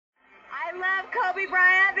Kobe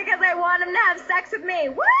Bryant because I want him to have sex with me.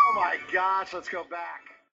 Woo! Oh my gosh, let's go back.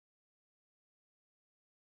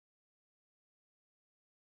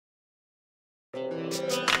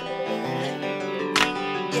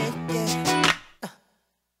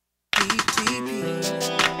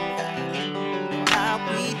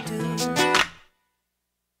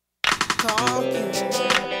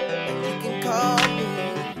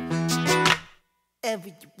 Whatever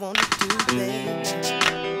you wanna do, baby.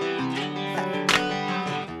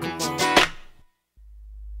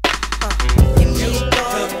 Give me a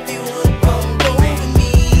call if you would come go with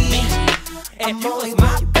me. And you was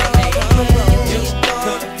my baby. Give me a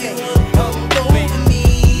call if you would come go with me.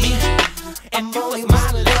 And you was my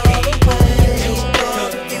lady. Give me a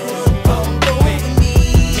call if you would come go with me.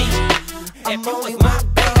 And you was my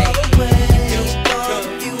baby. Give me a call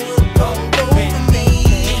if you would come go with me.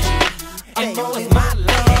 And you was my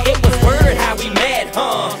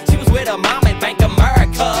she was with her mom at Bank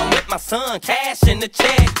America with my son, cash in the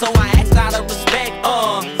check. So I asked out of respect,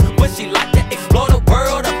 would she like to explore the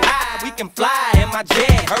world of high? We can fly in my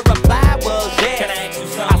jet. Her reply was yes.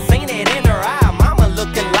 I seen it in her eye, mama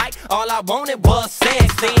looking like all I wanted was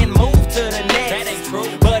sex. Then moved to the next. That ain't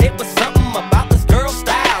true. But it was something about this girl's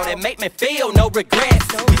style that made me feel no regrets.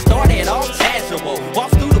 We started off casual,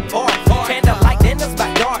 walked through the park, candlelight dinners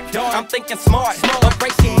by dark. I'm thinking smart,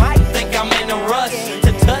 afraid she might think I'm in a rush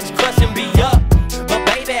to touch, crush, and be up. But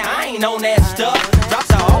baby, I ain't on that stuff.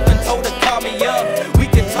 Dropped her off and told her call me up. We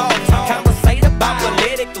can talk, conversate about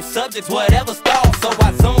political subjects, whatever's thought. So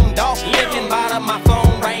I zoomed off, thinking about her, my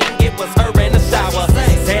phone rang. It was her in the shower.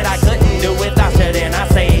 Said I couldn't do without her, then I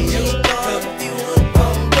said, you come, you would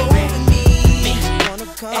come go with me.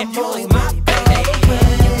 And you was my baby.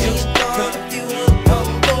 You come, you would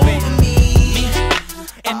come go with me.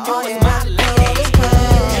 And you was my lady.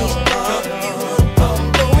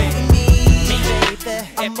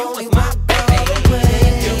 And you was my baby.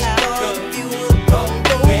 You come, you would come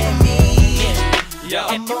go with me.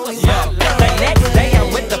 And you was my lady. The next day I'm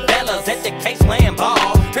with the fellas at the case playing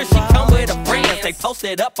ball. Here she come with her friends, they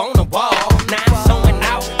posted up on the wall. Now I'm showing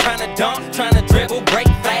out, trying to dunk, trying to dribble, break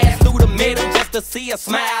fast through the middle just to see her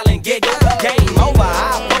smile and giggle. Game over,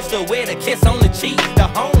 I approached her with a kiss on the cheek. The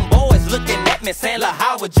homeboys looking at me saying, look,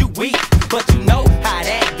 how would you weep? But you know how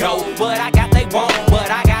that go. What I got they want, what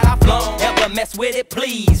I got I flown. Ever mess with it,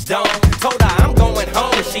 please don't. Told her I'm going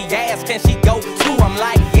home, she asked can she go too? I'm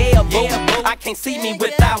like, yeah, boo, I can't see me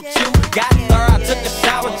without you. Got her, I took a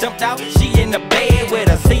shower, jumped out. She in the bed with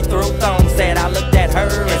a see-through thong. Said I looked at her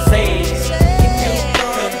and said,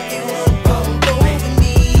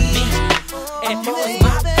 and you was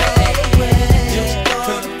my baby. You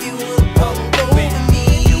come, you would come go with me.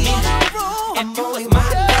 And you was my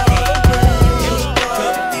lady. You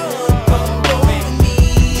come, you would come go with me.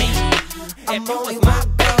 And you was my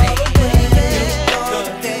baby. You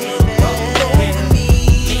come, you would come go with me.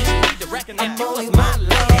 And you was my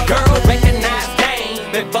lady. Girl, recognize game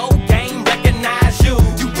before game recognize you.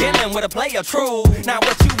 You dealing with a player true. Now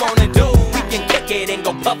what you wanna do? We can kick it and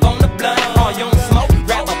go puff on the blunt. Or you don't smoke,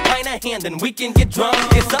 grab a pint of hand and we can get drunk.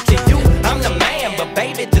 It's up to you, I'm the man, but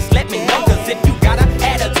baby just let me know. Cause if you got an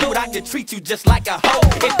attitude, I can treat you just like a hoe.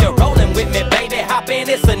 If you're rolling with me, baby, hop in,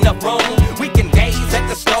 it's enough room. We can gaze at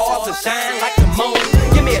the stars and shine like the moon.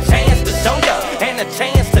 Give me a chance to show ya, and a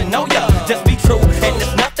chance to know ya. Just be true, and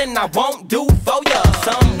there's nothing I won't do for ya.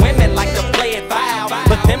 Some women like to play it foul,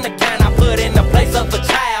 but them the kind I put in the place of a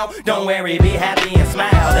child. Don't worry, be happy and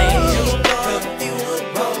smile. Then you come, you would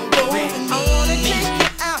come go with me. I wanna take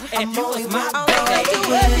you out, and you was my baby.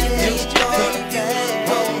 You come, you would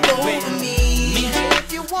come go with me.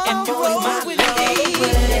 And you was my lady.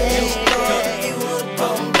 You come, you would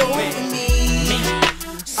come go with me.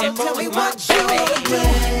 And you was my baby.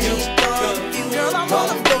 You come, you would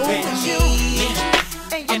come go with me.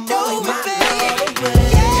 And you was my